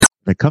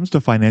When it comes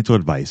to financial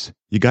advice,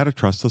 you got to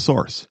trust the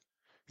source.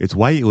 It's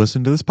why you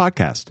listen to this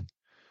podcast.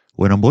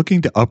 When I'm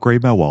looking to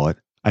upgrade my wallet,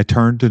 I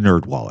turn to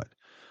NerdWallet.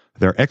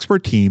 Their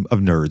expert team of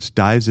nerds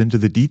dives into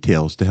the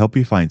details to help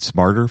you find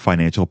smarter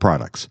financial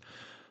products.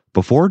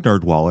 Before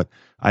NerdWallet,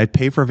 I'd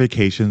pay for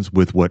vacations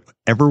with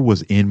whatever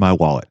was in my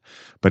wallet,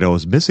 but I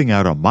was missing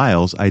out on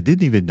miles I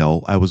didn't even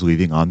know I was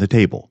leaving on the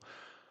table.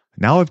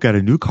 Now I've got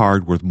a new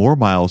card worth more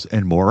miles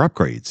and more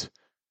upgrades.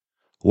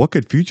 What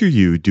could future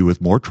you do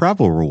with more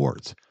travel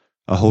rewards?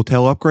 A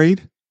hotel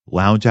upgrade?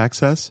 Lounge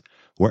access?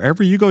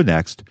 Wherever you go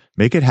next,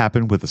 make it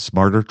happen with a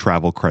smarter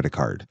travel credit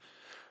card.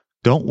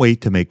 Don't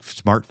wait to make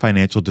smart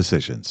financial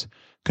decisions.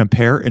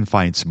 Compare and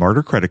find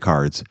smarter credit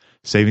cards,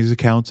 savings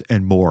accounts,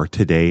 and more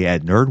today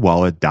at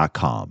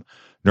nerdwallet.com.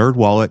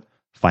 NerdWallet,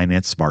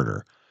 finance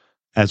smarter.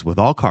 As with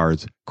all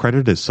cards,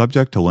 credit is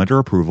subject to lender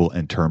approval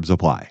and terms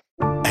apply.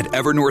 At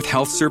Evernorth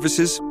Health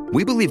Services,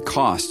 we believe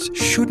costs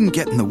shouldn't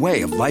get in the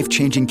way of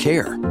life-changing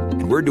care,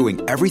 and we're doing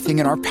everything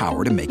in our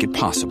power to make it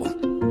possible.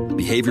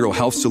 Behavioral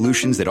health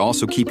solutions that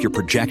also keep your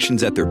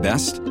projections at their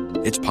best?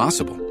 It's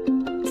possible.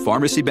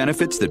 Pharmacy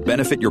benefits that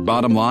benefit your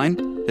bottom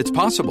line? It's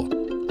possible.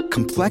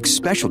 Complex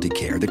specialty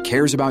care that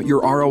cares about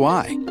your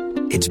ROI?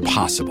 It's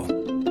possible.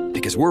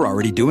 Because we're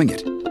already doing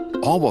it.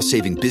 All while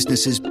saving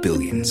businesses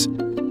billions.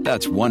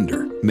 That's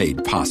Wonder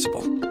made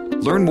possible.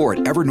 Learn more at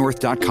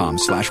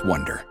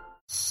evernorth.com/wonder.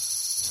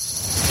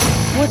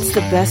 What's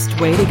the best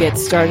way to get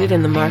started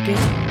in the market?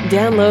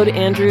 Download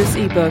Andrew's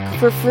ebook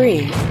for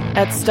free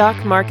at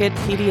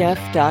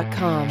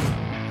stockmarketpdf.com.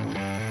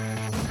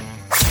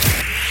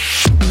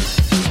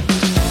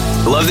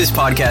 Love this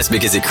podcast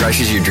because it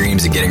crushes your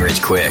dreams of getting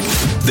rich quick.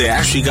 They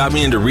actually got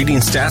me into reading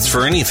stats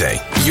for anything.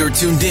 You're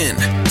tuned in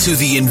to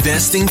the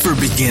Investing for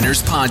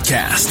Beginners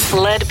podcast.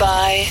 Led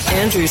by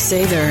Andrew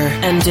Sather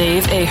and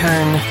Dave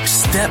Ahern.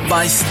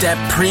 Step-by-step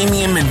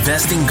premium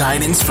investing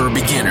guidance for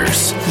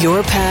beginners.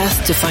 Your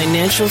path to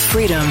financial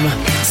freedom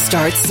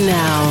starts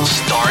now.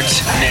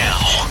 Starts now.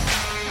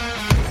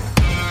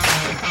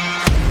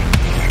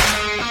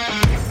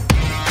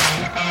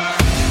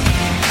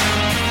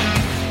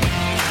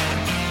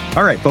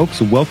 All right, folks,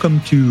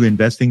 welcome to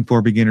Investing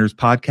for Beginners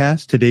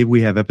podcast. Today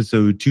we have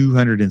episode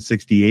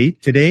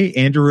 268. Today,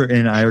 Andrew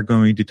and I are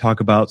going to talk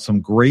about some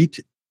great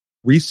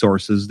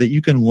resources that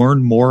you can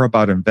learn more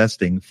about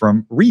investing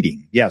from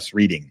reading. Yes,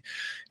 reading.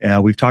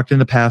 We've talked in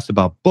the past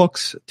about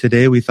books.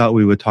 Today, we thought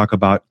we would talk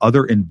about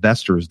other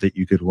investors that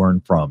you could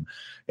learn from.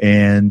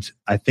 And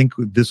I think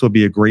this will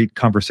be a great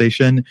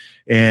conversation.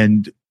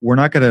 And we're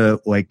not going to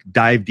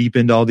dive deep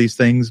into all these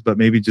things, but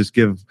maybe just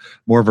give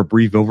more of a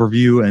brief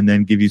overview and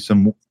then give you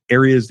some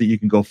areas that you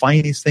can go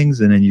find these things,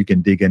 and then you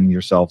can dig in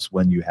yourselves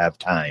when you have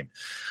time.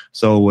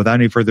 So without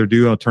any further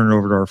ado, I'll turn it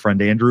over to our friend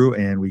Andrew,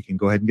 and we can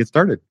go ahead and get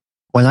started.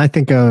 When I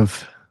think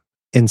of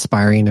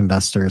inspiring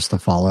investors to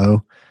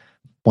follow,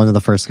 one of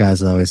the first guys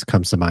that always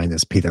comes to mind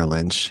is Peter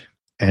Lynch.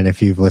 And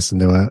if you've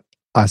listened to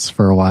us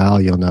for a while,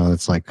 you'll know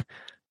it's like,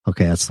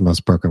 okay, that's the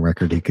most broken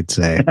record he could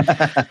say.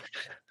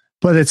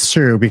 But it's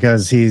true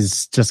because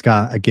he's just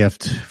got a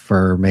gift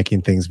for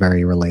making things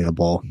very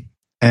relatable.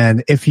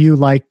 And if you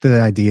like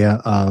the idea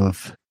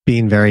of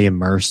being very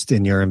immersed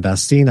in your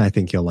investing, I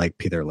think you'll like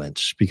Peter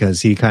Lynch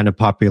because he kind of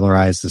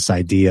popularized this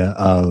idea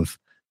of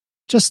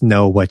just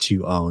know what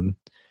you own.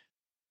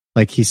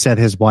 Like he said,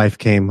 his wife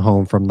came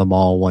home from the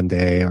mall one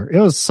day, or it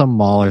was some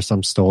mall or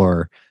some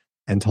store,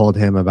 and told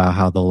him about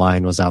how the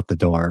line was out the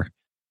door.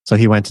 So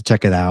he went to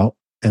check it out.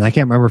 And I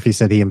can't remember if he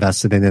said he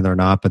invested in it or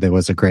not, but it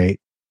was a great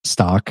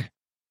stock.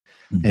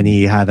 Mm-hmm. And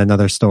he had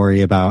another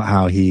story about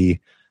how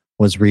he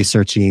was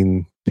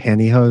researching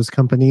pantyhose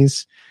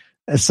companies.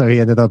 So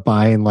he ended up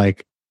buying a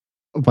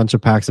bunch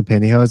of packs of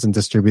pantyhose and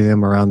distributing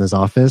them around his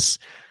office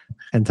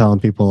and telling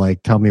people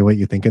tell me what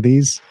you think of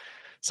these.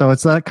 So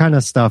it's that kind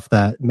of stuff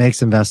that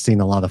makes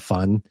investing a lot of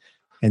fun.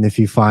 And if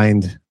you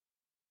find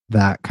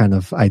that kind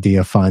of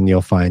idea fun,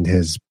 you'll find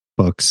his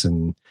books,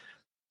 and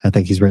I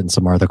think he's written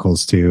some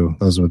articles too.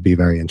 Those would be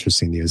very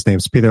interesting to you. His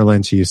name's Peter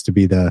Lynch. He used to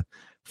be the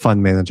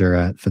fund manager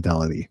at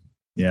Fidelity.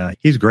 Yeah,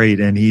 he's great.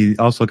 And he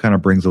also kind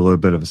of brings a little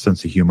bit of a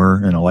sense of humor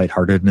and a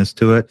lightheartedness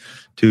to it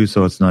too.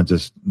 So it's not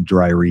just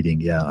dry reading.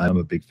 Yeah, I'm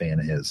a big fan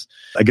of his.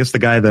 I guess the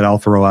guy that I'll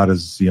throw out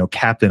as,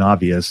 Captain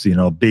Obvious,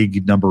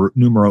 big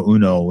numero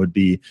uno would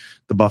be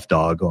the Buff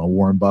Dog,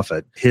 Warren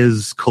Buffett.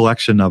 His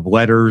collection of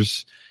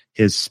letters,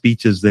 his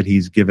speeches that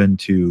he's given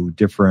to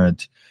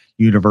different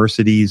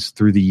universities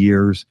through the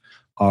years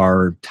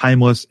are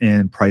timeless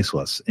and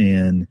priceless.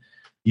 And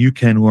you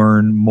can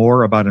learn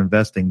more about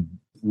investing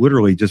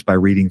literally just by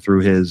reading through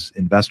his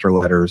investor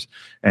letters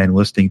and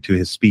listening to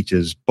his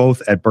speeches,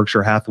 both at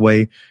Berkshire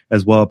Hathaway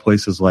as well as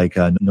places like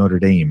Notre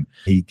Dame.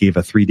 He gave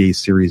a 3-day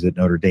series at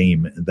Notre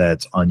Dame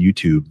that's on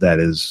YouTube that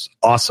is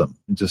awesome.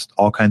 Just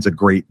all kinds of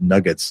great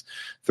nuggets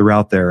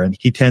throughout there. And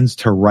he tends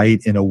to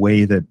write in a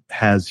way that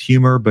has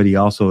humor, but he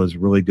also is a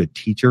really good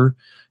teacher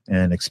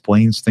and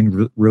explains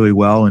things really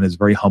well and is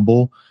very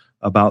humble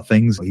about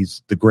things.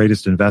 He's the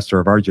greatest investor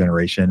of our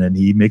generation, and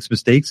he makes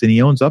mistakes and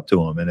he owns up to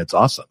them, and it's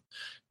awesome.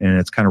 And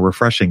it's kind of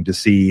refreshing to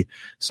see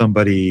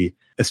somebody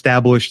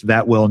established,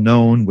 that well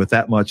known, with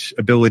that much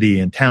ability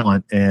and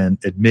talent, and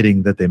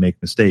admitting that they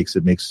make mistakes.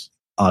 It makes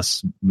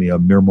us,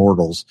 mere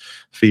mortals,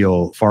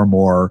 feel far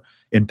more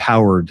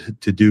empowered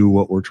to do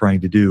what we're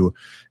trying to do.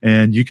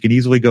 And you can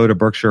easily go to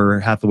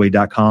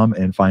BerkshireHathaway.com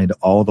and find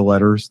all the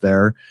letters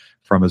there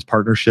from his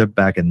partnership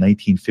back in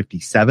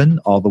 1957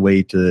 all the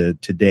way to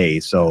today.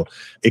 So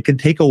it can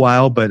take a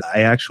while, but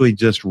I actually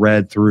just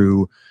read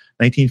through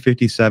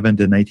 1957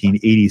 to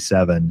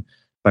 1987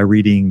 by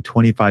reading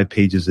 25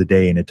 pages a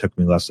day, and it took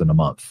me less than a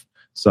month.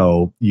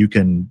 So you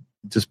can,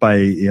 just by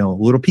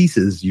little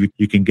pieces, you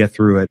can get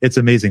through it. It's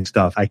amazing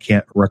stuff. I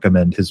can't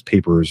recommend his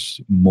papers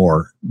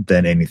more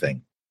than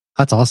anything.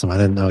 That's awesome. I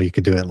didn't know you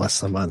could do it in less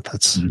than a month.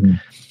 That's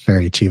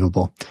very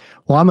achievable.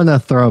 Well, I'm going to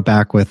throw it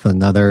back with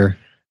another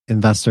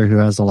investor who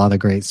has a lot of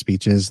great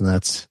speeches, and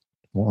that's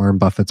Warren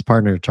Buffett's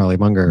partner, Charlie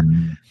Munger.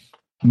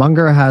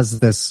 Munger has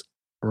this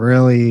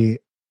really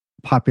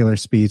popular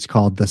speech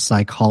called The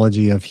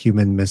Psychology of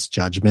Human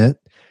Misjudgment,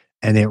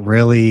 and it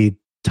really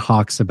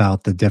talks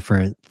about the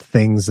different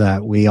things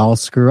that we all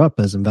screw up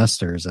as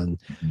investors. And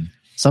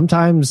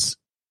sometimes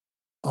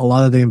a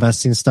lot of the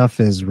investing stuff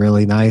is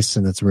really nice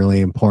and it's really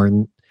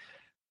important.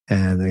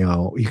 And,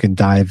 you can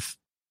dive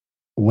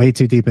way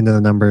too deep into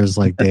the numbers,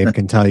 like Dave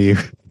can tell you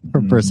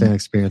from firsthand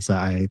experience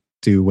that I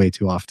do way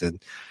too often.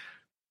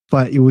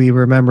 But we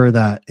remember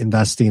that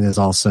investing is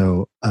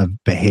also a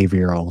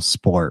behavioral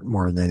sport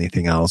more than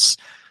anything else.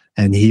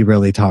 And he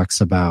really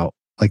talks about,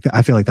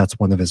 I feel like that's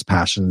one of his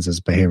passions,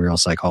 is behavioral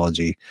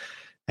psychology.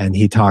 And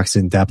he talks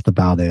in depth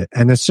about it.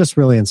 And it's just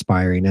really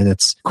inspiring. And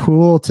it's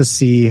cool to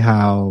see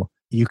how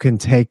you can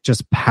take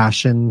just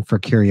passion for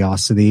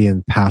curiosity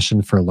and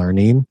passion for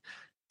learning.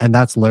 And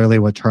that's literally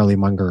what Charlie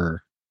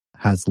Munger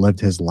has lived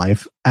his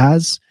life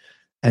as.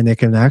 And it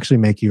can actually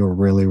make you a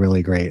really,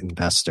 really great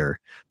investor.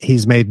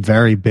 He's made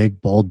very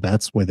big, bold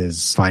bets with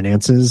his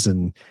finances,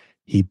 and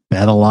he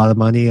bet a lot of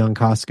money on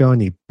Costco,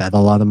 and he bet a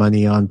lot of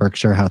money on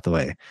Berkshire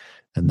Hathaway.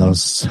 And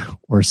those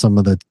were some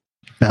of the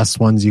best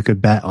ones you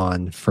could bet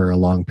on for a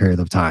long period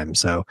of time.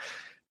 So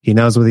he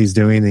knows what he's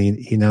doing.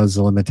 He knows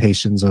the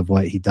limitations of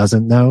what he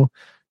doesn't know,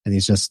 and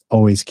he's just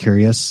always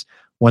curious.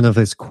 One of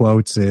his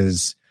quotes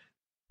is,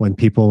 when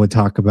people do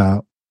talk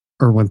about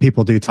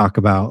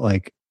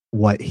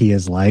what he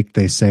is like,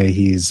 they say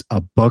he's a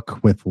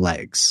book with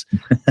legs.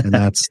 And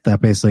that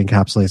basically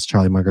encapsulates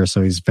Charlie Munger.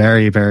 So he's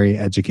very, very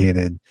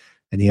educated,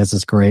 and he has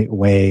this great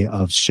way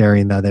of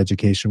sharing that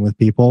education with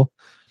people.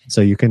 So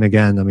you can,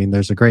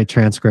 there's a great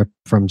transcript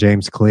from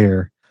James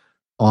Clear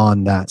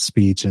on that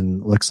speech,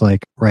 and looks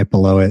like right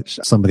below it,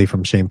 somebody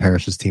from Shane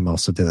Parrish's team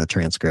also did a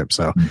transcript.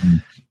 So,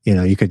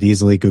 you could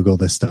easily Google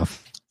this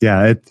stuff.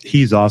 Yeah,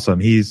 he's awesome.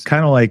 He's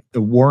kind of like,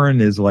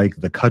 Warren is like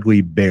the cuddly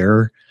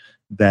bear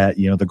that,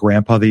 the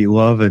grandpa that you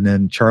love. And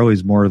then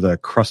Charlie's more the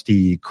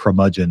crusty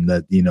curmudgeon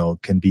that,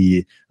 can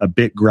be a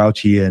bit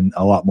grouchy and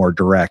a lot more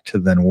direct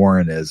than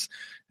Warren is.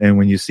 And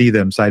when you see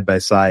them side by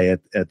side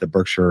at the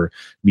Berkshire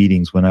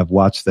meetings, when I've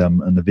watched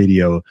them on the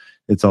video,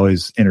 it's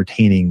always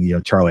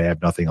entertaining. Charlie, I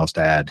have nothing else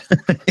to add.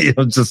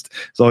 It's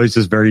always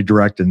just very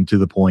direct and to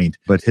the point.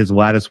 But his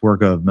lattice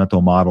work of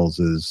mental models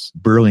is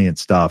brilliant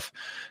stuff.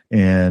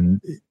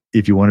 And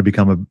if you want to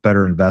become a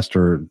better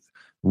investor,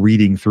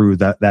 reading through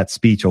that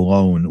speech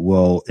alone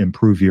will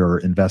improve your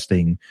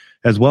investing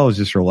as well as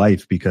just your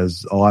life,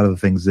 because a lot of the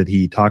things that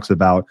he talks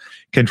about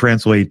can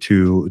translate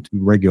to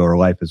regular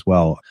life as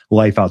well.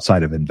 Life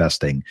outside of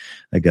investing,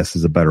 I guess,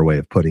 is a better way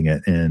of putting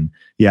it. And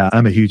yeah,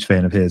 I'm a huge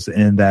fan of his.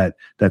 And that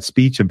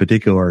speech in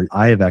particular,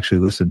 I have actually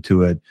listened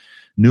to it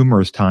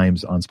numerous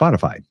times on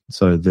Spotify.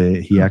 So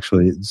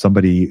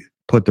somebody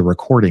put the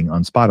recording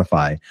on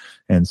Spotify.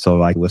 And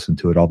so I listen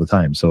to it all the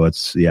time. So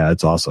it's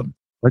awesome.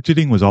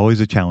 Budgeting was always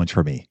a challenge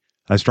for me.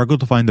 I struggled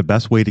to find the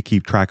best way to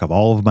keep track of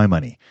all of my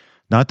money,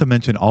 not to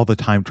mention all the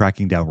time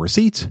tracking down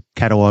receipts,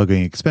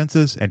 cataloging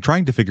expenses, and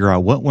trying to figure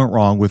out what went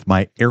wrong with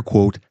my air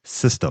quote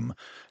system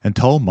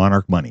until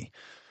Monarch Money.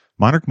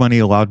 Monarch Money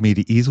allowed me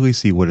to easily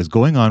see what is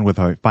going on with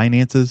my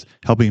finances,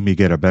 helping me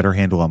get a better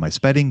handle on my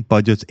spending,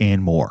 budgets,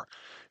 and more.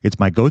 It's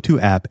my go-to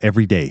app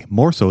every day,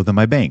 more so than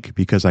my bank,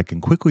 because I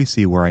can quickly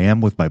see where I am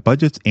with my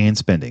budgets and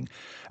spending,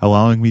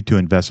 allowing me to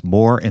invest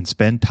more and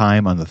spend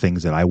time on the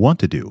things that I want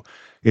to do.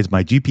 It's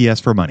my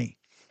GPS for money.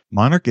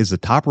 Monarch is the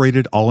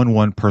top-rated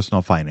all-in-one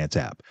personal finance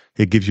app.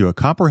 It gives you a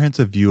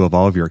comprehensive view of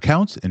all of your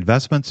accounts,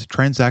 investments,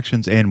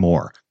 transactions, and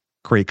more.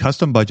 Create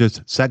custom budgets,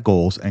 set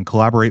goals, and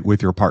collaborate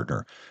with your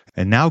partner.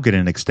 And now get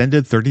an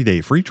extended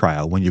 30-day free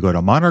trial when you go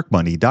to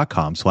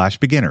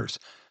monarchmoney.com/beginners.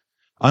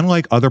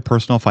 Unlike other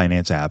personal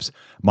finance apps,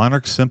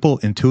 Monarch's simple,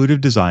 intuitive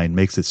design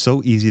makes it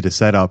so easy to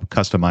set up,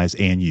 customize,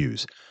 and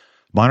use.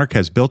 Monarch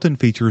has built-in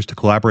features to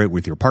collaborate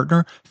with your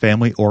partner,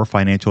 family, or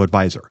financial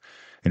advisor.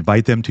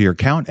 Invite them to your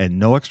account at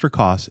no extra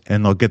cost,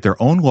 and they'll get their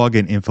own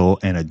login info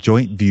and a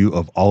joint view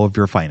of all of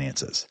your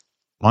finances.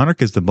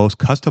 Monarch is the most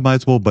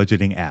customizable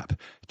budgeting app.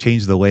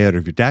 Change the layout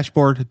of your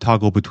dashboard,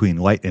 toggle between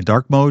light and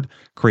dark mode,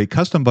 create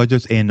custom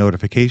budgets and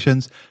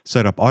notifications,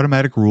 set up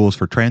automatic rules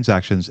for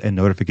transactions and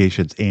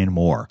notifications, and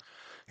more.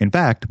 In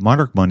fact,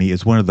 Monarch Money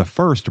is one of the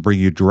first to bring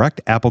you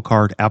direct Apple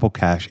Card, Apple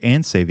Cash,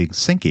 and savings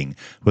syncing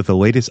with the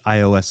latest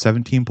iOS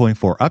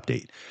 17.4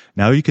 update.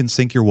 Now you can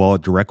sync your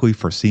wallet directly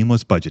for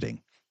seamless budgeting.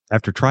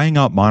 After trying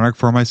out Monarch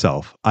for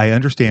myself, I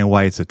understand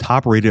why it's a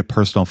top-rated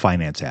personal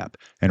finance app.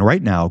 And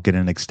right now, get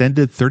an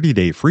extended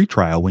 30-day free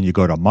trial when you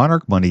go to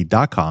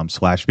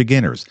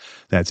monarchmoney.com/beginners.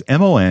 That's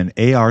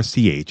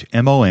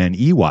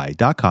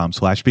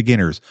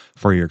monarchmoney.com/beginners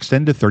for your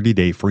extended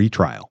 30-day free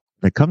trial.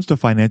 When it comes to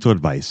financial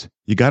advice,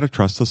 you got to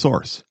trust the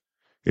source.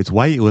 It's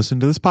why you listen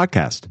to this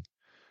podcast.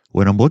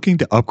 When I'm looking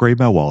to upgrade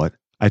my wallet,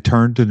 I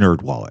turn to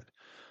NerdWallet.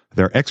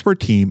 Their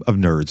expert team of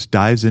nerds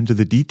dives into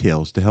the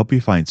details to help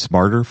you find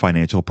smarter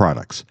financial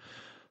products.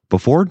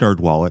 Before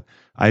NerdWallet,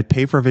 I'd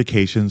pay for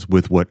vacations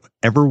with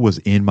whatever was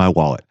in my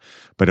wallet,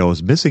 but I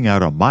was missing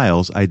out on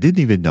miles I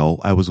didn't even know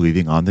I was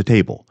leaving on the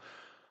table.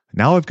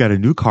 Now I've got a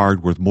new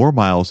card with more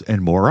miles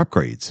and more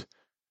upgrades.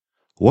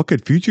 What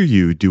could future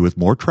you do with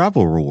more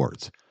travel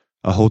rewards?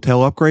 A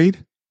hotel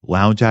upgrade?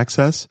 Lounge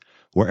access?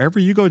 Wherever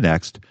you go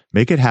next,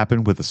 make it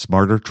happen with a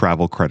smarter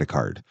travel credit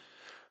card.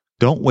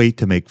 Don't wait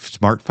to make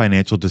smart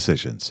financial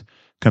decisions.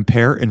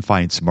 Compare and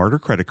find smarter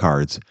credit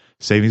cards,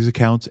 savings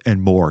accounts,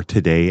 and more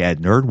today at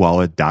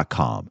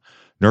nerdwallet.com.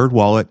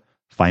 NerdWallet,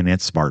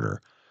 finance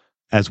smarter.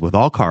 As with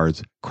all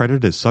cards,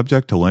 credit is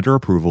subject to lender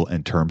approval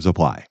and terms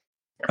apply.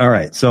 All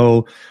right.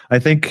 So I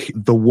think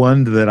the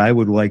one that I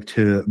would like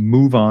to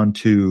move on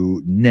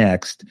to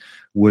next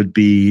would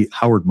be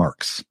Howard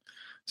Marks.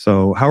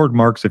 So Howard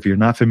Marks, if you're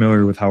not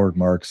familiar with Howard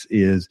Marks,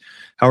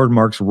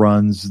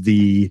 runs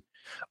the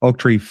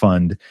Oaktree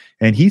Fund,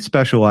 and he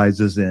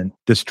specializes in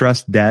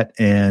distressed debt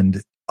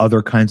and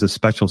other kinds of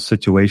special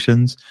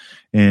situations.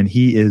 And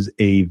he is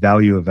a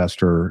value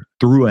investor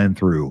through and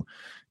through.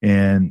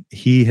 And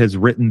he has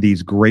written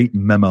these great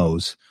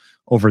memos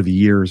over the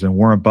years. And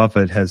Warren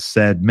Buffett has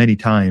said many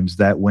times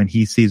that when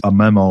he sees a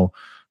memo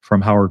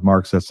from Howard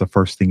Marks, that's the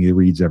first thing he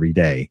reads every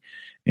day.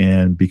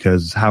 And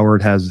because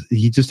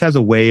he just has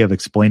a way of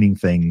explaining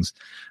things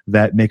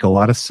that make a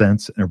lot of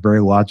sense and are very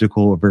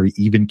logical, very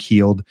even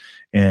keeled,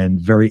 and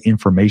very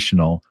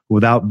informational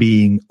without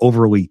being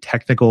overly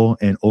technical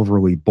and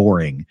overly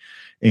boring.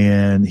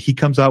 And he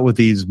comes out with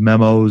these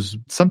memos.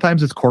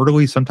 Sometimes it's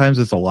quarterly, sometimes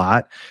it's a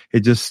lot.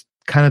 It just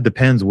kind of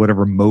depends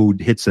whatever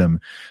mode hits him.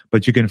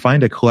 But you can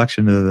find a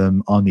collection of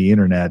them on the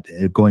internet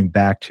going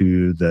back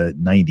to the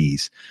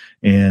 90s.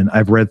 And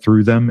I've read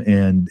through them,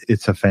 and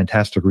it's a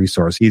fantastic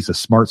resource. He's a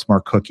smart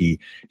cookie.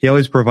 He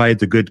always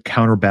provides a good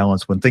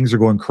counterbalance. When things are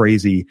going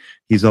crazy,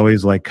 he's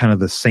always like kind of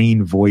the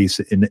sane voice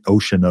in the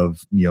ocean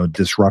of,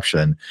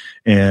 disruption.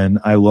 And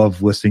I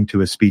love listening to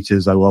his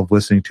speeches. I love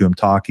listening to him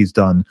talk. He's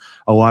done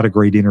a lot of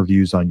great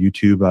interviews on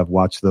YouTube. I've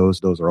watched those.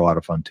 Those are a lot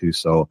of fun too.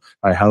 So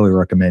I highly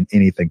recommend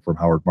anything from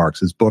Howard Marks.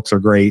 His books are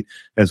great,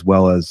 as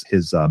well as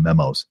his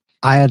memos.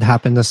 I had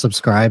happened to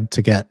subscribe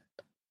to get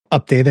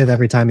updated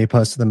every time he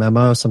posted the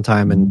memo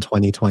sometime in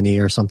 2020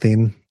 or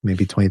something,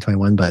 maybe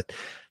 2021. But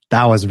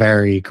that was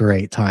very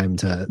great time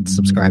to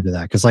subscribe to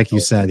that. Because like you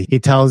said, he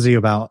tells you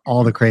about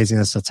all the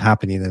craziness that's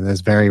happening, and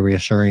it's very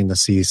reassuring to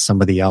see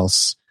somebody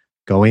else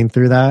going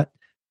through that.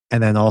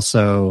 And then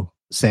also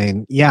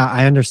saying, yeah,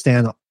 I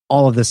understand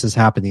all of this is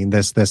happening,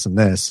 this, and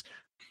this,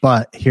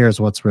 but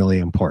here's what's really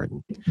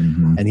important.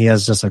 Mm-hmm. And he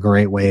has just a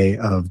great way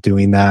of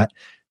doing that.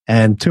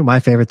 And two of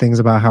my favorite things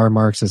about Howard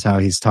Marks is how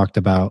he's talked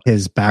about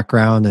his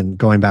background and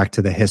going back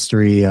to the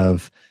history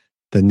of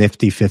the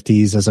nifty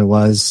 50s as it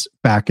was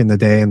back in the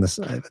day, I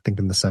think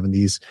in the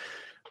 70s,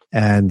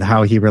 and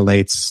how he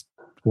relates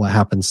what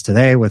happens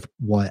today with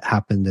what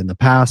happened in the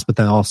past, but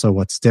then also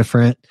what's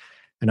different.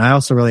 And I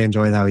also really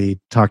enjoyed how he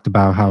talked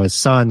about how his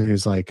son,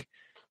 who's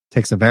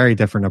takes a very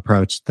different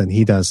approach than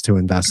he does to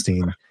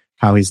investing,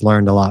 how he's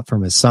learned a lot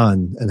from his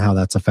son and how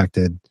that's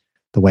affected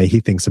the way he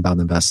thinks about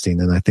investing.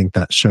 And I think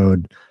that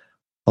showed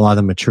a lot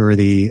of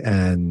maturity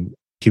and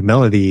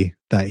humility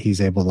that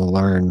he's able to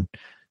learn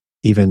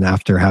even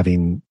after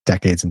having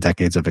decades and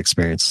decades of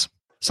experience.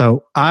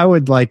 So I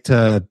would like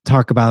to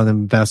talk about an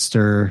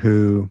investor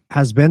who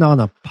has been on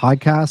a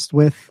podcast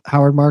with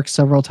Howard Marks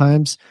several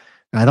times.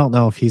 I don't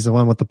know if he's the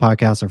one with the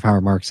podcast or if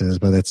Howard Marks is,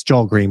 but it's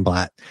Joel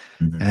Greenblatt.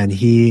 Mm-hmm. And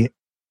he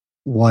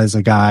was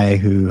a guy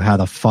who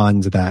had a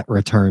fund that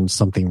returned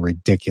something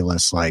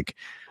ridiculous, like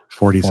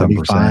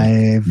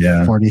 47%.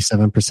 Yeah.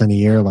 47% a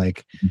year,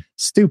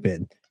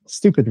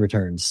 stupid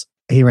returns.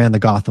 He ran the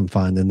Gotham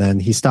Fund, and then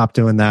he stopped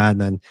doing that. And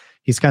then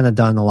he's kind of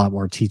done a lot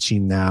more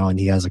teaching now, and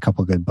he has a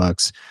couple good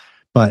books.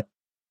 But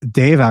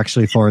Dave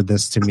actually forwarded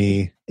this to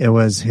me. It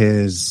was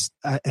his,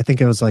 I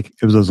think it was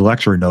those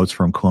lecture notes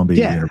from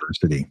Columbia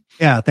University.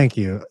 Yeah, thank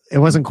you. It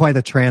wasn't quite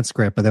a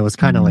transcript, but it was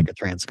kind of like a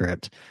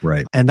transcript.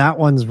 Right. And that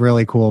one's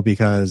really cool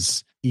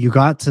because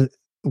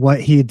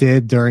what he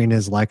did during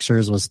his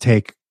lectures was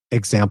take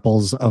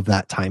examples of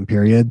that time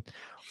period.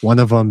 One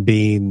of them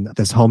being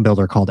this home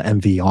builder called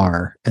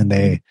MVR.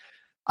 And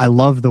I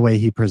love the way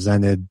he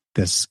presented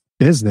this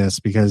business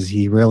because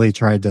he really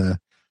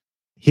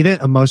he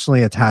didn't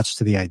emotionally attach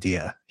to the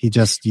idea. He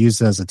just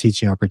used it as a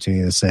teaching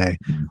opportunity to say,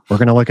 we're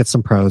going to look at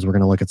some pros, we're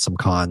going to look at some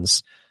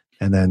cons,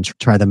 and then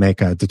try to make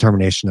a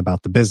determination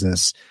about the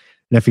business.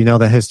 And if you know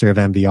the history of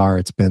MVR,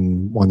 it's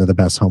been one of the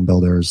best home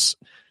builders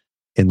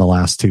in the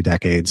last 2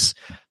 decades.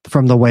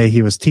 From the way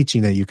he was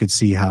teaching it, you could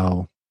see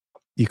how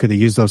you could have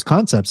used those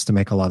concepts to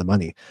make a lot of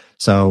money.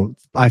 So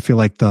I feel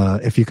like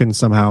if you can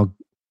somehow,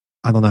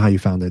 I don't know how you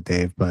found it,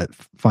 Dave, but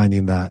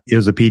finding that. It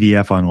was a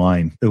PDF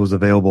online. It was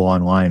available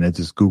online. I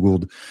just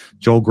Googled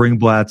Joel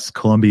Greenblatt's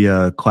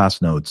Columbia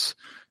class notes,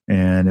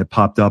 and it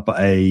popped up.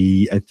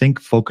 I think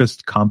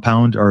Focused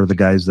Compound are the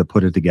guys that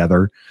put it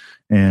together,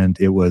 and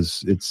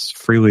it's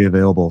freely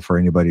available for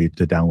anybody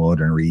to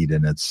download and read.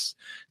 And it's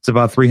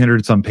about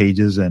 300 some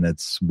pages, and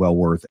it's well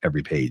worth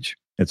every page.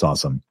 It's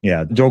awesome.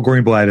 Yeah. Joel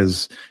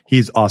Greenblatt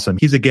he's awesome.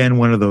 He's again,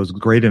 one of those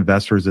great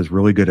investors that's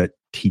really good at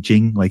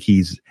teaching. Like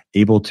he's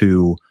able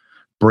to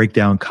break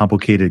down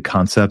complicated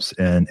concepts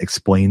and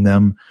explain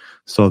them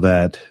so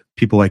that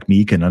people like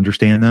me can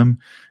understand them.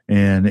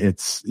 And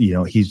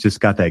he's just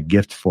got that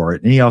gift for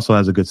it. And he also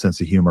has a good sense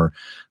of humor.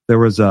 There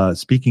was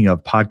speaking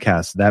of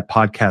podcasts, that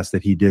podcast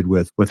that he did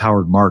with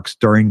Howard Marks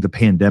during the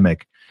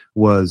pandemic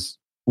was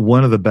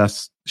one of the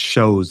best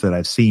shows that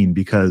I've seen,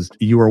 because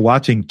you were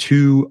watching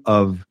 2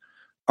 of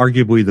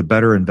arguably the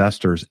better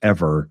investors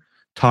ever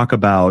talk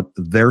about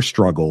their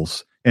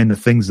struggles and the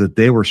things that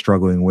they were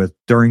struggling with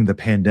during the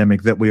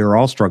pandemic that we are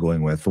all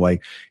struggling with.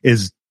 Like,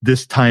 is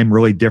this time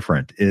really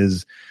different?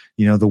 Is,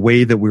 the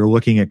way that we're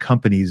looking at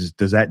companies,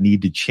 does that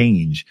need to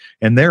change?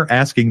 And they're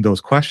asking those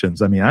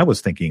questions. I mean, I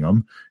was thinking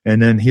them,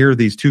 and then here are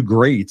these 2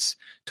 greats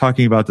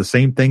talking about the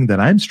same thing that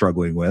I'm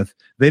struggling with.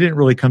 They didn't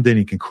really come to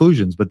any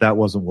conclusions, but that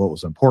wasn't what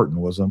was important.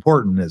 What was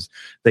important is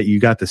that you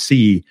got to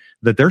see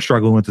that they're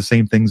struggling with the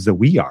same things that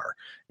we are,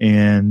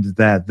 and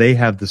that they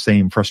have the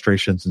same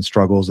frustrations and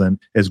struggles. And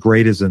as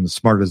great as and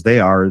smart as they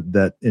are,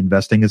 that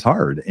investing is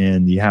hard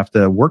and you have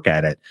to work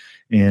at it.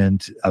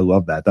 And I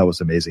love that. That was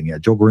amazing. Yeah,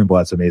 Joel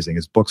Greenblatt's amazing.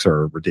 His books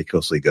are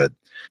ridiculously good.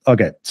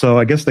 Okay, so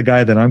I guess the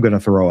guy that I'm going to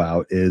throw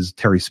out is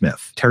Terry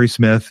Smith. Terry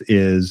Smith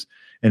is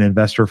an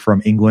investor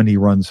from England. He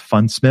runs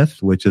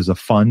Fundsmith, which is a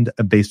fund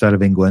based out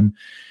of England.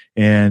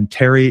 And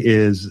Terry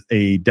is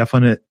he's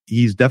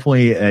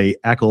definitely a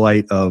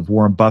acolyte of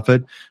Warren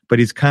Buffett, but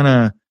he's kind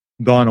of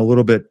gone a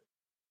little bit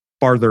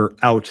farther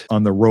out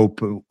on the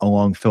rope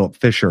along Philip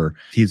Fisher.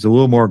 He's a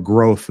little more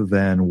growth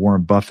than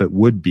Warren Buffett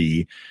would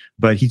be,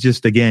 but he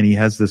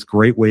has this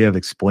great way of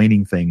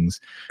explaining things.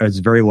 It's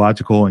very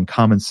logical and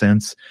common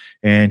sense.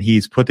 And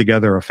he's put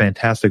together a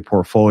fantastic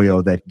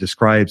portfolio that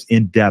describes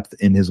in depth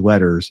in his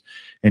letters.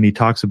 And he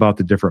talks about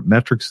the different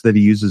metrics that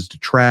he uses to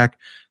track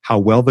how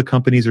well the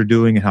companies are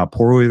doing and how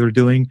poorly they're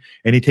doing.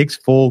 And he takes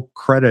full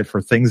credit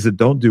for things that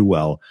don't do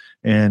well.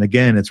 And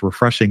again, it's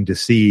refreshing to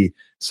see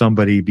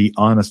somebody be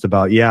honest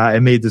about, yeah, I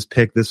made this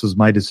pick. This was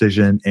my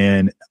decision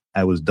and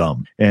I was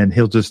dumb. And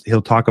he'll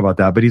talk about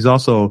that. But he's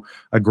also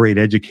a great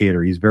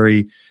educator. He's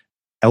very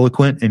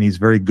eloquent and he's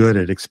very good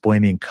at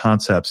explaining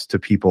concepts to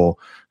people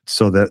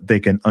so that they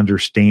can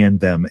understand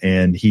them.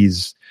 And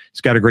he's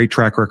got a great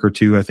track record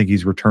too. I think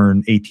he's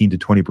returned 18 to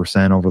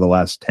 20% over the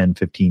last 10,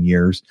 15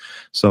 years.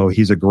 So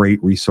he's a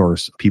great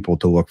resource people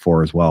to look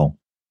for as well.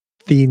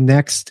 The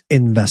next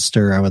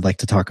investor I would like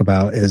to talk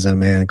about is a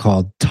man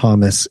called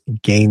Thomas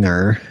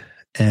Gaynor,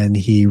 and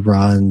he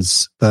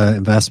runs the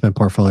investment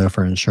portfolio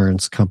for an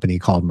insurance company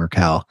called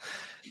Merkel.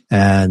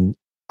 And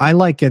I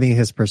like getting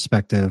his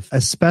perspective,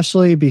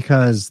 especially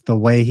because the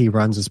way he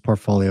runs his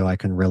portfolio, I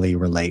can really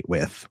relate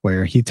with,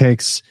 where he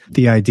takes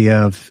the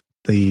idea of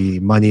the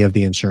money of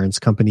the insurance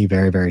company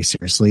very, very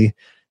seriously.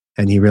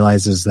 And he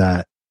realizes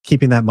that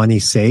keeping that money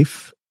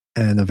safe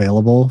and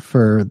available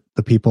for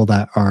the people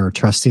that are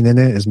trusting in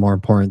it is more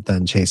important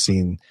than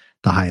chasing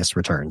the highest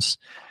returns.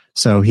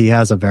 So he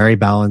has a very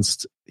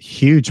balanced,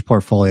 huge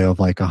portfolio of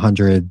like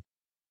 100,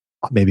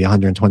 maybe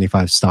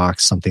 125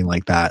 stocks, something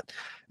like that.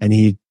 And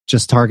he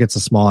just targets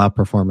a small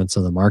outperformance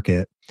of the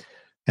market.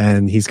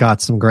 And he's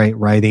got some great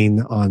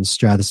writing on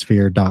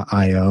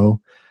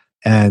stratosphere.io.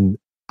 And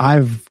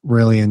I've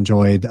really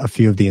enjoyed a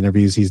few of the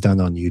interviews he's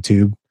done on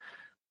YouTube.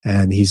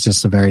 And he's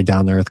just a very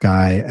down-to-earth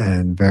guy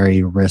and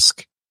very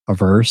risk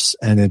averse.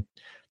 And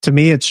to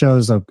me, it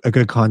shows a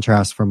good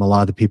contrast from a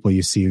lot of the people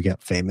you see who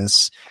get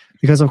famous.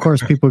 Because, of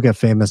course, people who get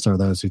famous are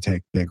those who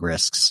take big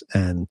risks.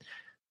 And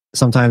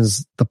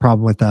sometimes the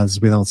problem with that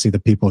is we don't see the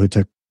people who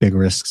took big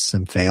risks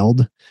and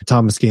failed.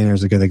 Thomas Gaynor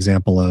is a good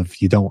example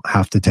of you don't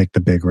have to take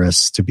the big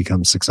risks to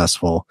become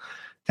successful.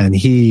 And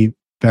he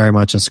very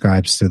much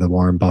ascribes to the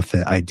Warren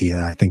Buffett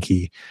idea. I think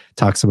he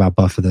talks about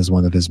Buffett as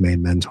one of his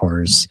main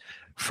mentors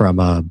from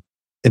a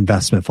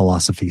investment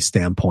philosophy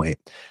standpoint.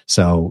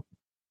 So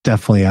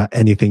definitely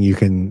anything you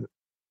can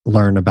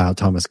learn about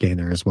Thomas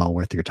Gaynor is well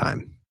worth your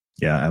time.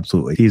 Yeah,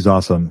 absolutely. He's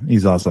awesome.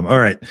 He's awesome. All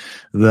right.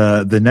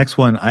 The next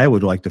one I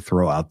would like to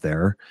throw out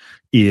there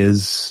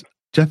is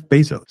Jeff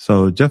Bezos.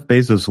 So Jeff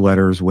Bezos'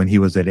 letters when he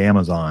was at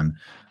Amazon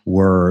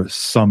were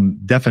some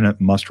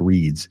definite must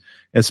reads,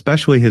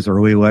 especially his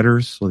early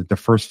letters. Like the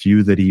first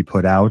few that he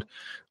put out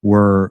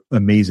were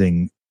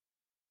amazing.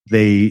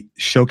 They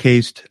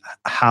showcased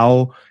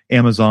how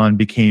Amazon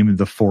became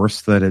the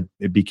force that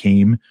it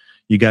became.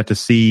 You got to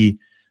see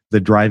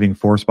the driving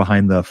force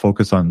behind the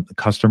focus on the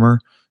customer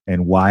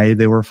and why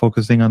they were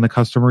focusing on the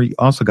customer. You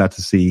also got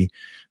to see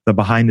the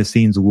behind the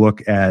scenes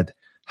look at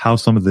how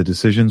some of the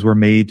decisions were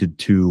made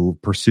to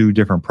pursue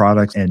different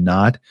products and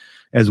not,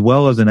 as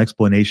well as an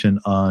explanation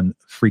on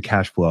free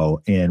cash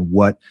flow and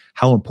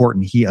how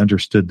important he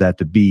understood that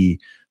to be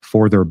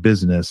for their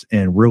business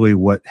and really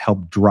what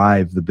helped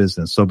drive the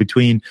business. So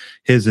between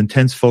his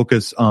intense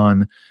focus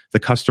on the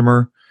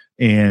customer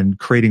and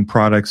creating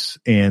products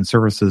and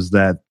services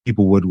that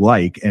people would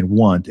like and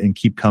want and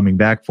keep coming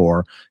back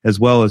for, as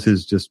well as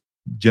his just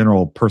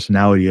general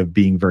personality of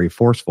being very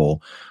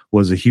forceful,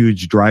 was a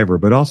huge driver,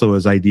 but also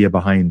his idea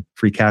behind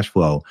free cash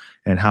flow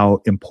and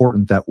how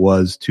important that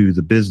was to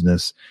the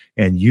business,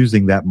 and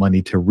using that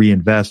money to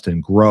reinvest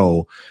and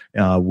grow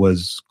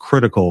was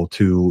critical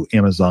to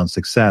Amazon's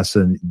success.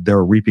 And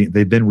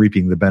they've been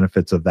reaping the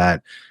benefits of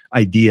that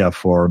idea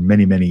for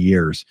many, many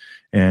years.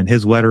 And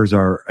his letters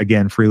are,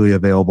 again, freely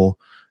available,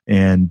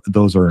 and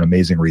those are an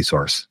amazing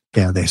resource.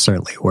 Yeah, they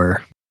certainly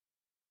were.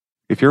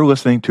 If you're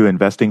listening to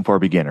Investing for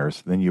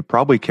Beginners, then you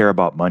probably care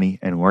about money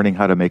and learning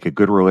how to make a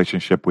good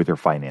relationship with your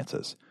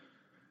finances.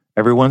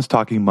 Everyone's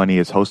Talking Money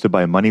is hosted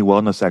by money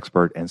wellness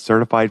expert and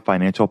certified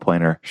financial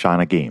planner,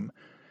 Shauna Game.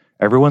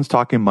 Everyone's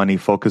Talking Money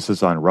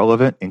focuses on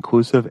relevant,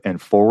 inclusive, and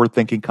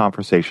forward-thinking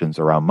conversations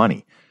around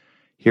money.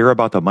 Hear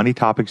about the money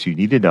topics you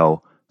need to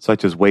know,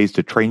 such as ways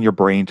to train your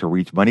brain to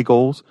reach money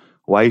goals,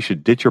 why you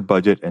should ditch your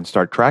budget and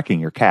start tracking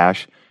your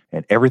cash,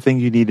 and everything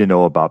you need to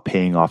know about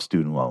paying off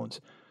student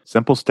loans.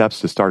 Simple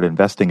steps to start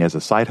investing as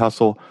a side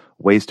hustle,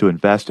 ways to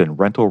invest in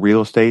rental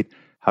real estate,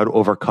 how to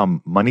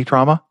overcome money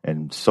trauma,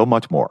 and so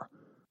much more.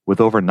 With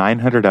over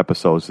 900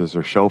 episodes, there's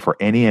a show for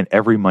any and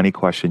every money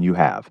question you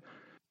have.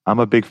 I'm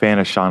a big fan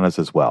of Shauna's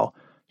as well.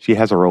 She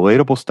has a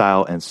relatable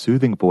style and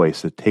soothing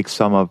voice that takes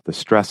some of the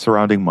stress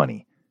surrounding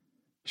money.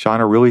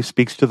 Shauna really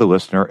speaks to the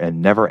listener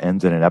and never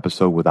ends in an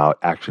episode without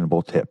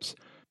actionable tips.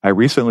 I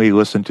recently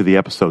listened to the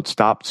episode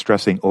Stop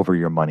Stressing Over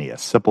Your Money, a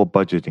simple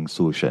budgeting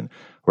solution,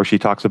 where she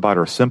talks about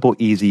her simple,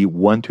 easy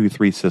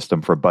 1-2-3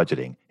 system for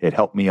budgeting. It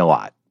helped me a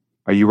lot.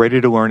 Are you ready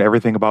to learn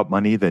everything about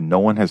money that no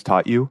one has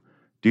taught you?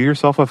 Do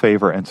yourself a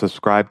favor and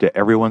subscribe to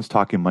Everyone's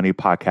Talking Money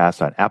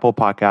podcast on Apple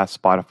Podcasts,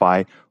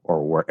 Spotify,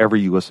 or wherever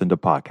you listen to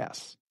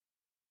podcasts.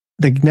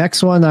 The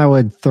next one I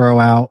would throw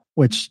out,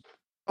 which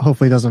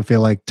hopefully doesn't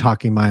feel like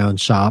talking my own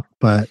shop,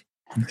 but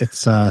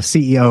it's a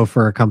CEO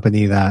for a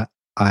company that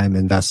I'm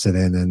invested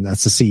in, and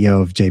that's the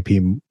CEO of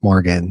JP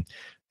Morgan,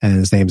 and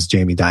his name's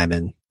Jamie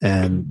Dimon.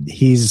 And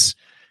he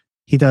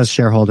does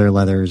shareholder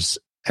letters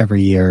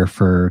every year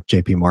for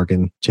JP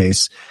Morgan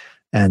Chase.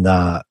 And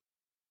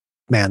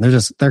man,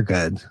 they're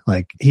good.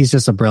 Like, he's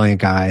just a brilliant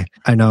guy.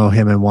 I know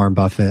him and Warren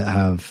Buffett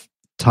have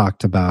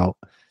talked about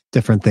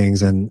different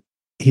things, and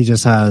he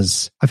just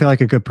has, I feel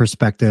like, a good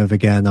perspective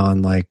again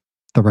on like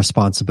the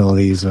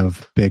responsibilities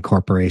of big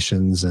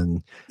corporations.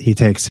 And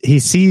he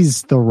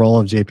sees the role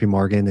of JP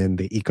Morgan in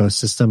the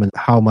ecosystem and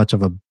how much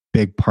of a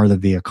big part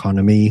of the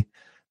economy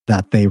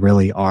that they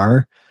really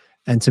are.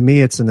 And to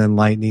me, it's an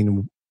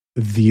enlightening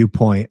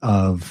viewpoint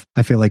of,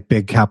 I feel like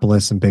big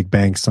capitalists and big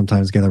banks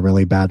sometimes get a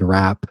really bad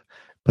rap.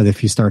 But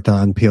if you start to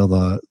unpeel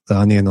the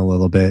onion a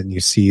little bit, and you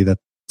see that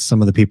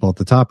some of the people at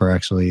the top are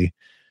actually,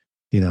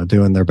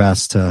 doing their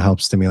best to help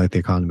stimulate the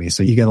economy.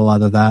 So you get a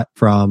lot of that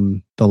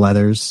from the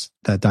letters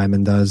that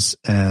Dimon does.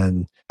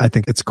 And I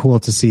think it's cool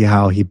to see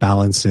how he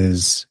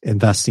balances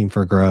investing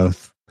for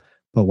growth,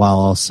 but while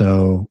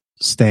also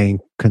staying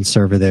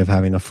conservative,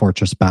 having a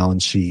fortress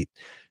balance sheet,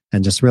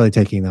 and just really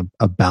taking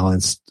a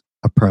balanced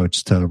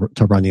approach to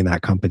running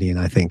that company. And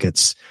I think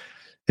it's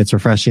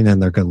refreshing,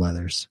 and they're good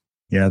letters.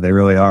 Yeah, they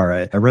really are.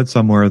 I read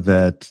somewhere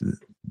that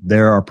they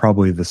are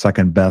probably the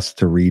second best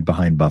to read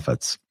behind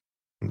Buffett's.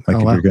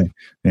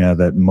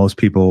 That most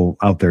people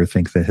out there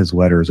think that his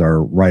letters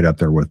are right up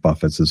there with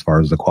Buffett's as far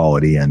as the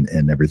quality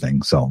and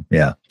everything. So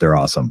yeah, they're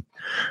awesome.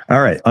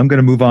 All right, I'm going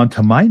to move on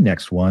to my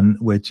next one,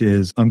 which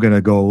is, I'm going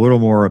to go a little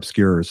more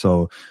obscure.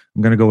 So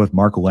I'm going to go with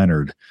Mark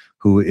Leonard,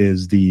 who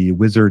is the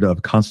wizard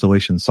of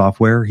Constellation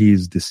Software.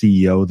 He's the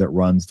CEO that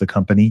runs the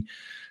company.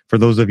 For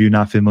those of you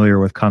not familiar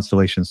with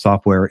Constellation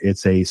Software,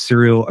 it's a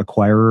serial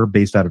acquirer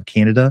based out of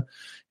Canada,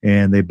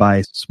 and they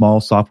buy small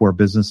software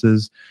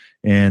businesses.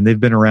 And they've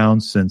been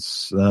around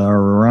since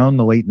around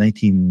the late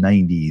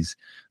 1990s,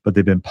 but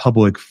they've been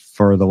public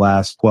for the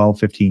last 12,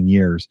 15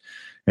 years.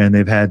 And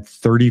they've had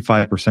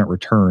 35%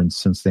 returns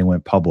since they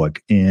went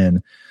public.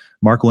 And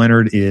Mark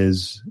Leonard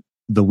is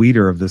the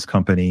leader of this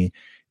company,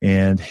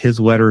 and his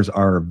letters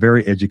are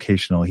very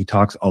educational. He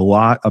talks a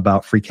lot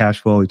about free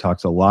cash flow. He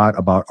talks a lot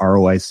about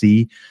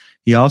ROIC.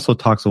 He also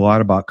talks a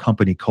lot about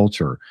company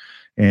culture.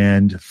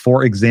 And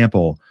for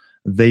example,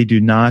 they do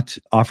not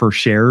offer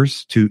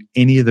shares to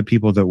any of the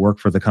people that work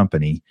for the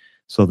company,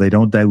 so they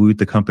don't dilute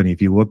the company.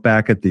 If you look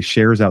back at the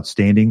shares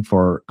outstanding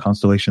for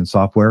Constellation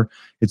Software,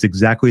 it's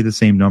exactly the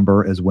same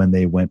number as when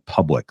they went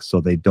public. So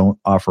they don't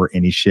offer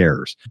any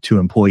shares to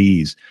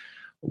employees.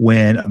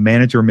 When a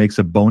manager makes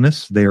a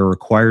bonus, they are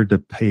required to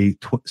pay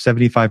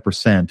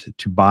 75%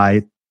 to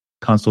buy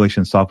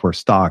Constellation Software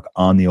stock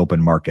on the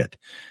open market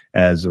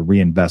as a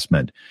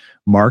reinvestment.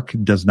 Mark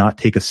does not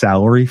take a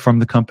salary from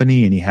the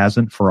company, and he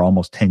hasn't for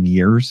almost 10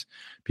 years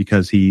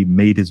because he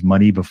made his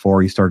money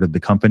before he started the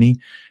company.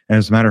 And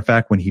as a matter of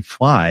fact, when he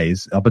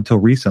flies, up until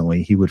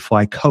recently, he would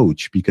fly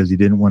coach because he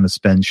didn't want to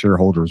spend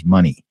shareholders'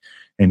 money,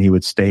 and he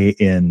would stay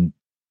in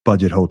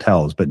budget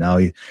hotels. But now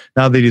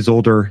that he's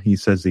older, he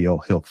says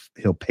he'll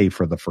pay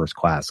for the first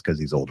class because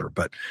he's older.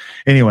 But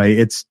anyway,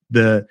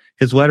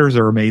 his letters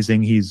are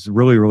amazing. He's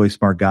really, really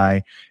smart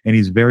guy, and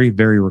he's very,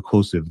 very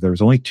reclusive.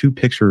 There's only 2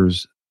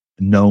 pictures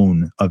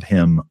known of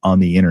him on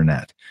the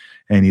internet,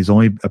 and he's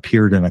only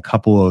appeared in a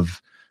couple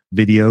of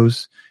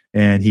videos,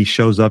 and he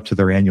shows up to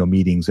their annual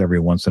meetings every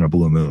once in a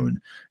blue moon.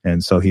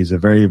 And so he's a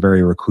very,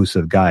 very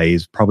reclusive guy.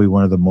 He's probably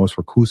one of the most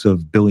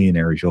reclusive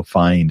billionaires you'll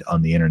find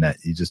on the internet.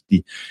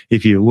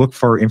 If you look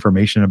for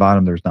information about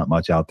him, there's not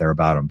much out there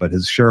about him, but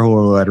his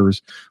shareholder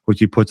letters, which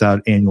he puts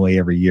out annually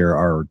every year,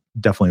 are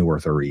definitely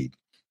worth a read.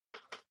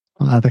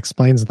 Well, that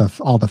explains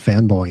all the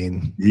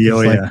fanboying.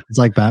 It's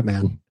like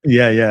Batman.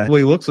 Yeah.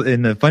 Well,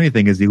 and the funny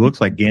thing is he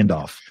looks like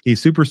Gandalf. He's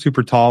super,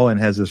 super tall and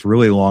has this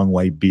really long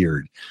white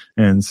beard.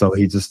 And so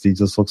he just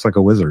looks like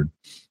a wizard.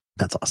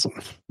 That's awesome.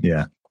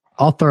 Yeah.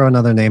 I'll throw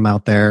another name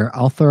out there.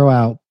 I'll throw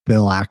out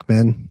Bill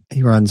Ackman.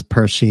 He runs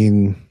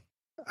Pershing.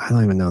 I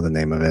don't even know the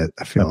name of it.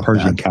 I feel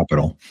Pershing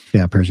Capital.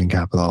 Yeah, Pershing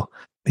Capital.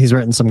 He's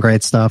written some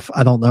great stuff.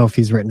 I don't know if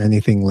he's written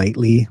anything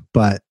lately,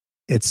 but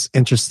it's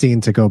interesting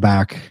to go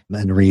back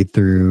and read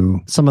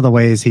through some of the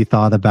ways he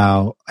thought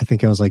about, I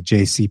think it was like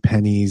J.C.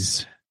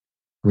 Penney's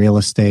real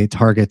estate,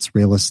 Target's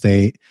real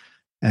estate,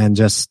 and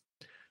just,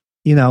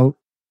 you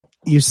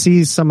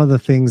see some of the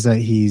things that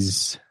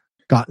he's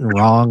gotten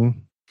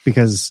wrong,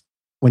 because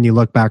when you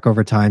look back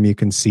over time, you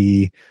can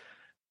see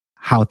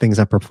how things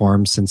have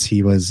performed since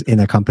he was in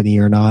a company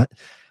or not.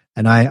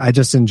 And I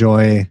just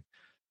enjoy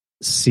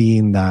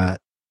seeing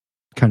that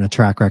kind of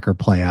track record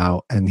play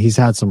out. And he's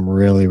had some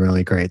really,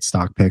 really great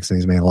stock picks, and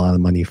he's made a lot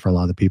of money for a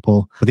lot of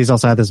people. But he's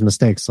also had his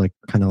mistakes, like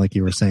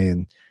you were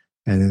saying.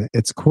 And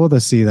it's cool to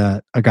see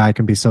that a guy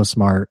can be so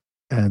smart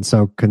and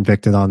so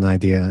convicted on an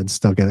idea and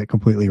still get it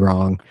completely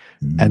wrong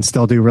and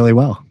still do really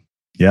well.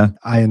 Yeah.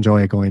 I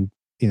enjoy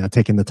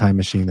taking the time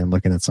machine and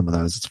looking at some of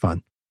those. It's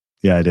fun.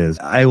 Yeah, it is.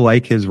 I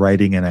like his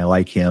writing and I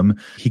like him.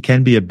 He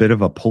can be a bit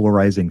of a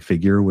polarizing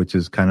figure, which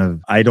is kind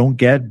of, I don't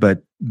get,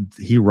 but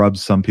he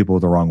rubs some people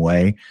the wrong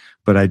way.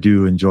 But I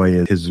do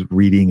enjoy his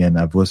reading, and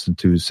I've listened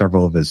to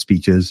several of his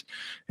speeches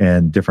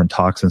and different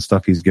talks and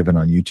stuff he's given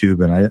on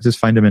YouTube. And I just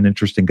find him an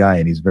interesting guy,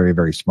 and he's very,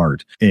 very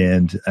smart.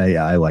 And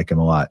I like him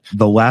a lot.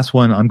 The last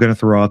one I'm going to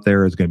throw out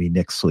there is going to be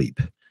Nick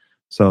Sleep.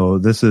 So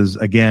this is,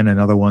 again,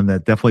 another one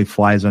that definitely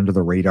flies under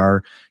the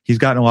radar. He's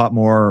gotten a lot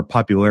more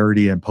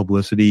popularity and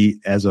publicity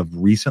as of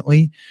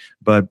recently,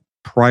 but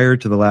prior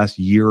to the last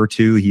year or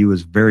two, he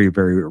was very,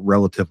 very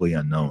relatively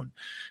unknown.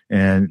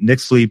 And Nick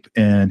Sleep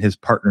and his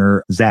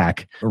partner,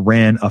 Zach,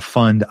 ran a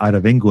fund out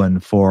of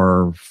England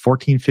for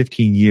 14,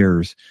 15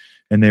 years,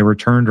 and they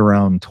returned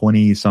around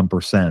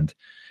 20%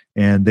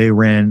 And they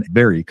ran a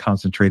very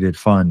concentrated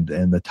fund.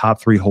 And the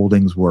top 3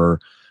 holdings were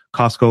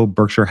Costco,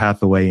 Berkshire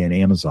Hathaway, and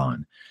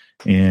Amazon.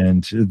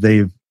 And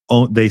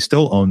they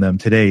still own them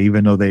today,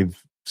 even though they've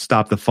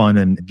stopped the fund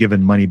and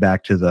given money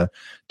back to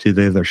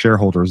their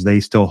shareholders. They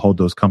still hold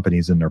those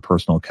companies in their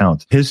personal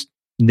accounts.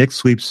 Nick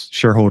Sleep's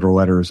shareholder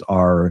letters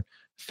are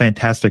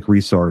fantastic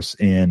resource,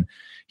 and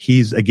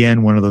he's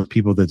again one of those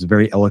people that's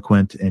very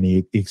eloquent, and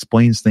he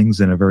explains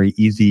things in a very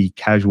easy,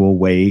 casual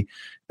way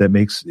that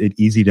makes it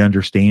easy to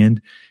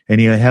understand. And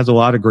he has a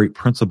lot of great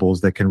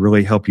principles that can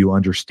really help you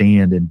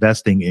understand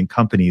investing in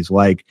companies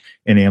like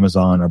an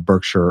Amazon or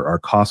Berkshire or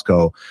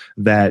Costco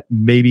that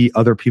maybe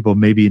other people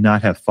maybe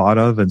not have thought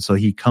of. And so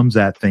he comes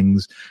at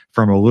things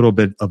from a little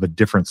bit of a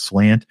different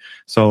slant.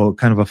 So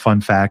kind of a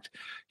fun fact,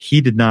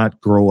 he did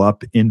not grow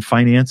up in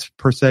finance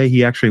per se.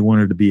 He actually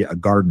wanted to be a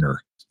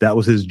gardener. That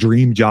was his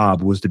dream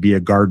job, was to be a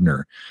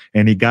gardener.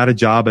 And he got a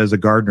job as a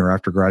gardener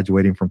after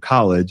graduating from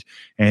college,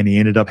 and he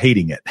ended up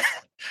hating it.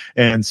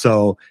 And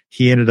so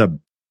he ended up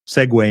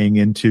segueing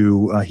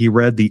into, he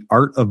read The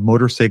Art of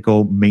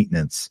Motorcycle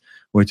Maintenance,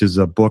 which is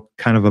a book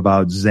kind of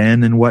about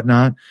Zen and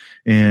whatnot.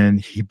 And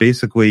he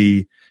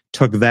basically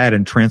took that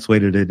and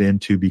translated it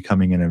into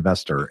becoming an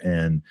investor.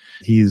 And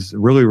he's a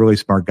really, really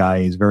smart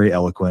guy. He's very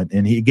eloquent.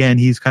 And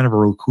he's kind of a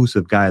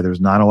reclusive guy. There's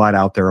not a lot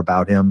out there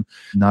about him,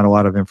 not a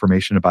lot of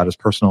information about his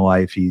personal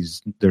life.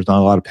 There's not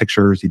a lot of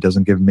pictures. He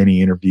doesn't give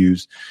many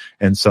interviews.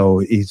 And so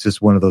he's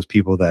just one of those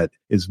people that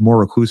is more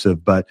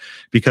reclusive, but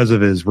because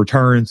of his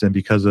returns and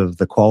because of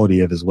the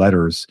quality of his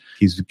letters,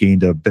 he's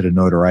gained a bit of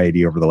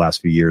notoriety over the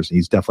last few years.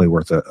 He's definitely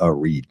worth a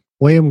read.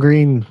 William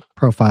Green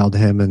profiled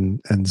him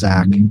and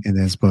Zach in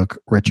his book,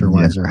 Richer,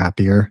 Wiser,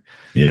 Happier.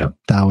 Yeah.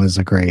 That was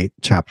a great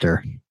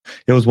chapter.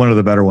 It was one of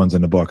the better ones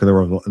in the book. There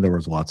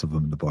was lots of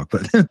them in the book,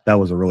 but that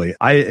was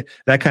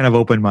that kind of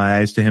opened my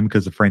eyes to him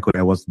because frankly,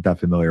 I wasn't that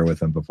familiar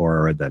with him before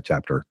I read that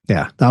chapter.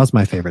 Yeah. That was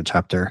my favorite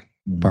chapter,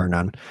 bar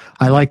none.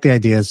 I like the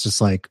idea. It's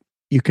just like,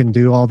 you can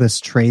do all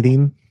this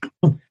trading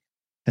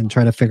and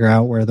try to figure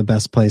out where the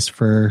best place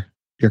for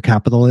your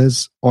capital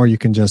is, or you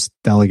can just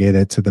delegate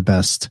it to the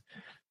best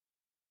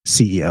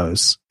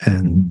CEOs.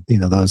 And,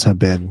 those have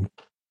been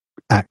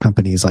at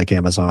companies like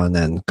Amazon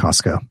and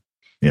Costco.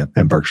 Yeah.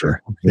 And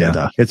Berkshire.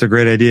 Yeah. It's a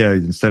great idea.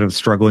 Instead of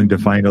struggling to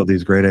find all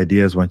these great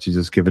ideas, why don't you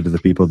just give it to the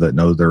people that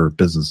know their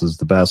business is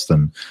the best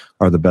and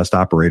are the best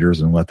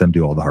operators and let them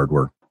do all the hard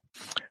work.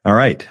 All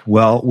right.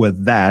 Well,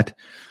 with that,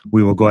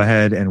 we will go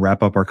ahead and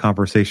wrap up our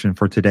conversation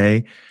for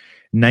today.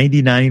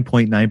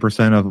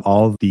 99.9% of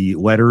all the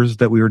letters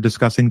that we were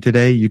discussing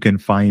today, you can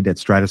find at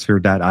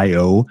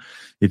stratosphere.io.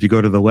 If you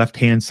go to the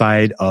left-hand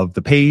side of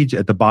the page,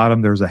 at the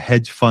bottom, there's a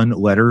hedge fund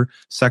letter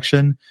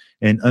section.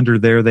 And under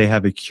there, they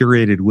have a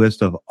curated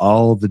list of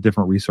all the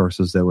different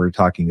resources that we're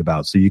talking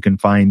about. So you can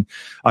find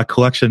a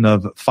collection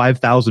of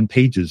 5,000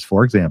 pages,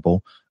 for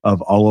example, of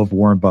all of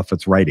Warren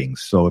Buffett's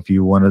writings. So if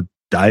you want to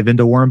dive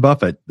into Warren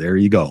Buffett, there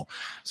you go.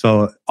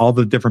 So all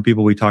the different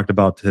people we talked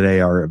about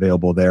today are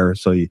available there.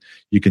 So you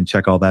can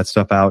check all that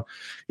stuff out.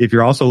 If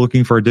you're also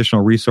looking for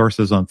additional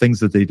resources on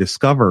things that they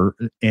discover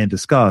and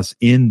discuss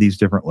in these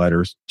different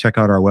letters, check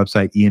out our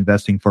website,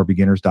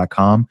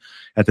 einvestingforbeginners.com.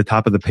 At the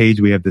top of the page,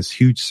 we have this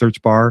huge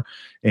search bar.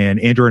 And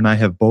Andrew and I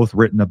have both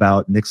written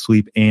about Nick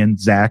Sleep and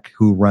Zach,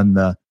 who run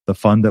the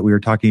fund that we were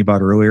talking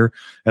about earlier,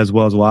 as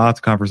well as lots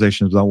of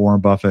conversations about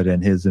Warren Buffett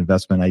and his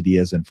investment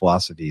ideas and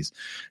philosophies.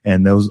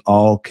 And those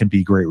all can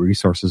be great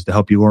resources to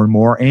help you learn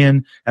more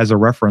and as a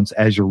reference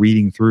as you're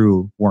reading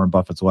through Warren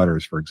Buffett's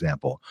letters, for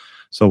example.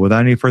 So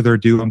without any further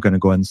ado, I'm going to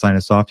go ahead and sign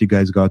us off. You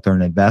guys go out there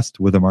and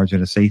invest with a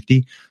margin of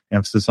safety.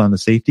 Emphasis on the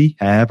safety.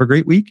 Have a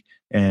great week,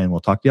 and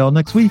we'll talk to y'all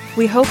next week.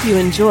 We hope you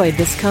enjoyed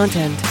this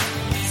content.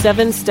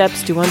 7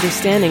 Steps to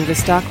Understanding the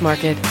Stock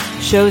Market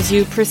shows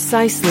you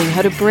precisely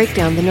how to break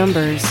down the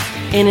numbers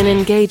in an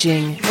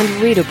engaging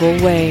and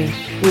readable way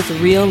with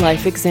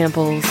real-life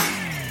examples.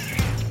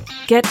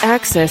 Get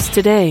access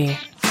today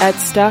at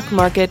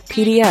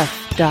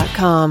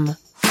stockmarketpdf.com.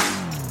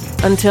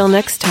 Until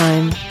next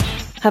time,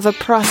 have a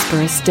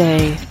prosperous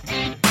day.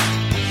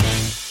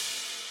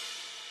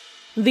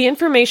 The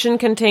information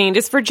contained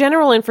is for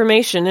general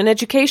information and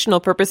educational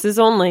purposes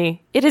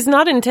only. It is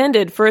not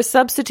intended for a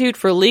substitute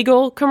for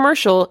legal,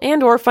 commercial,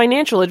 and/or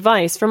financial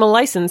advice from a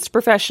licensed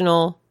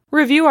professional.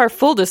 Review our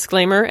full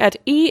disclaimer at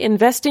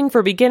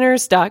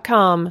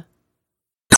einvestingforbeginners.com.